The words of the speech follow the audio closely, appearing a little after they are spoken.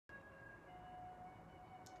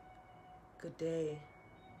Good day,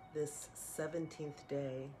 this 17th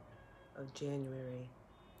day of January.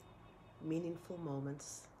 Meaningful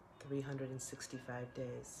moments, 365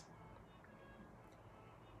 days.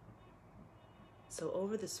 So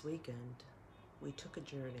over this weekend, we took a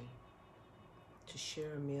journey to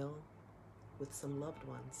share a meal with some loved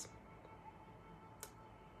ones.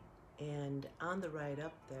 And on the ride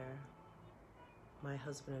up there, my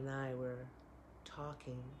husband and I were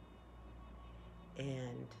talking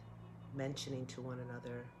and mentioning to one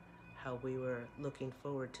another how we were looking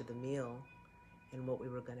forward to the meal and what we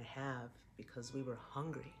were going to have because we were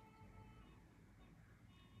hungry.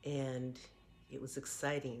 And it was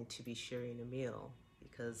exciting to be sharing a meal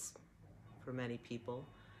because for many people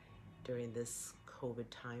during this COVID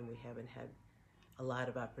time, we haven't had a lot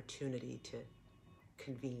of opportunity to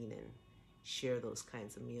convene and share those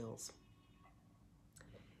kinds of meals.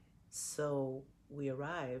 So we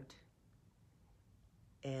arrived,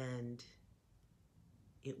 and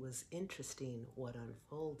it was interesting what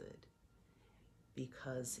unfolded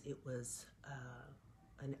because it was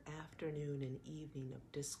an afternoon and evening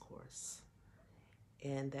of discourse.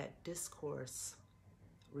 And that discourse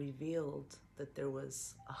revealed that there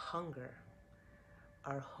was a hunger.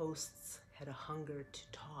 Our hosts had a hunger to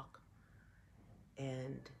talk.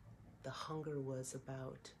 And the hunger was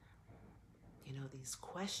about, these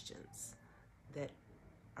questions that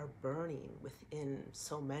are burning within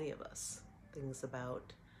so many of us. Things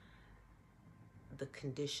about the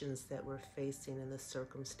conditions that we're facing and the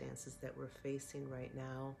circumstances that we're facing right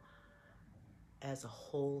now as a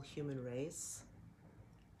whole human race,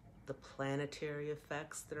 the planetary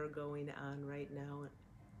effects that are going on right now,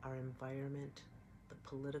 our environment, the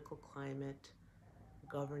political climate,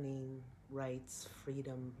 governing rights,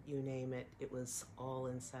 freedom, you name it, it was all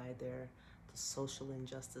inside there. The social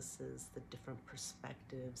injustices, the different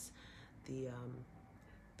perspectives, the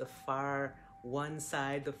far one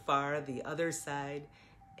side, the other side,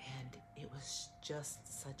 and it was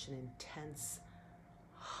just such an intense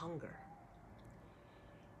hunger.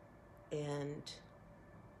 And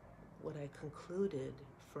what I concluded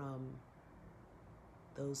from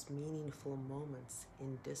those meaningful moments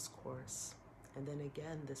in discourse, and then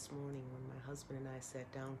again this morning when my husband and I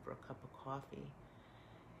sat down for a cup of coffee,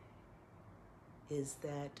 is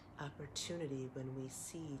that opportunity when we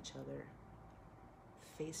see each other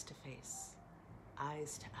face to face,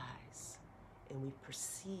 eyes to eyes, and we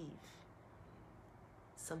perceive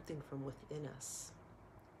something from within us.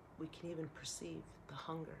 We can even perceive the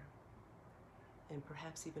hunger and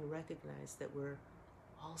perhaps even recognize that we're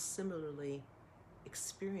all similarly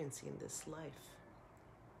experiencing this life.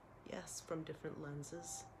 Yes, from different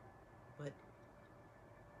lenses, but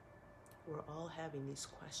we're all having these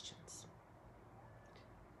questions.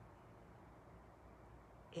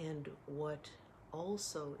 And what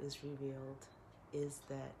also is revealed is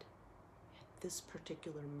that at this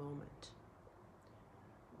particular moment,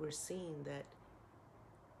 we're seeing that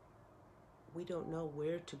we don't know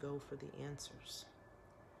where to go for the answers.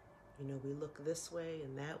 We look this way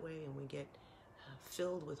and that way, and we get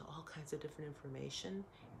filled with all kinds of different information,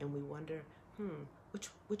 and we wonder,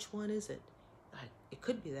 which one is it? It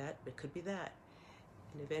could be that, it could be that.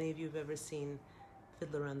 And if any of you have ever seen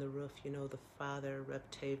Fiddler on the Roof, the father,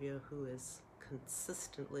 Reptavia, who is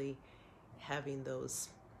consistently having those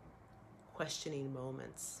questioning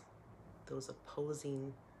moments, those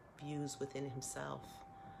opposing views within himself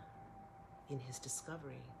in his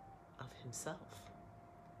discovery of himself.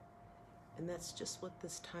 And that's just what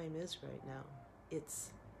this time is right now. It's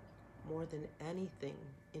more than anything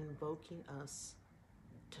invoking us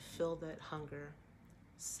to fill that hunger,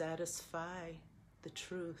 satisfy the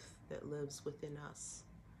truth that lives within us.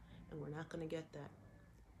 And we're not going to get that.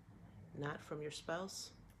 Not from your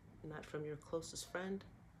spouse, not from your closest friend,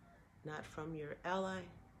 not from your ally,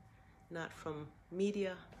 not from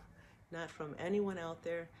media, not from anyone out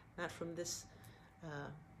there, not from this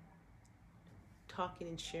talking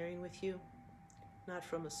and sharing with you, not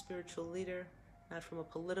from a spiritual leader, not from a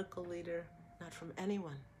political leader, not from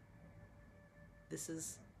anyone. This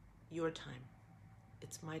is your time.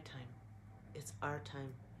 It's my time. It's our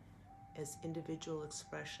time as individual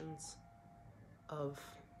expressions of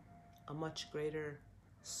a much greater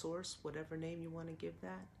source, whatever name you want to give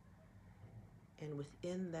that. And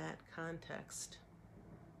within that context,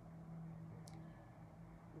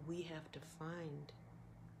 we have to find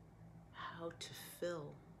how to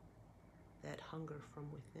fill that hunger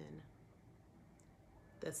from within.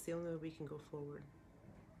 That's the only way we can go forward.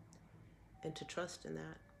 And to trust in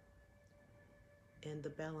that and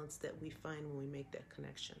the balance that we find when we make that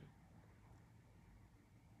connection.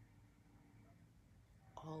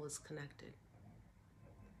 All is connected.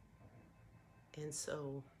 And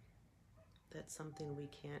so that's something we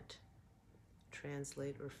can't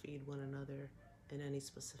translate or feed one another in any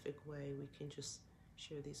specific way. We can just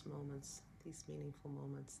share these moments, these meaningful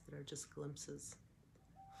moments that are just glimpses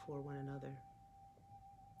for one another.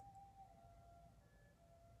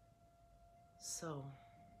 So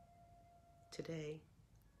today,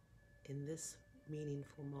 in this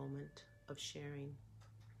meaningful moment of sharing,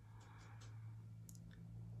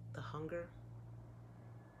 the hunger,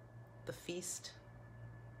 the feast,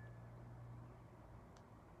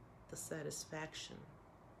 the satisfaction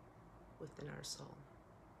within our soul.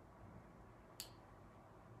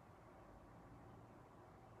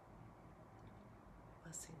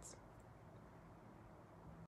 Blessings.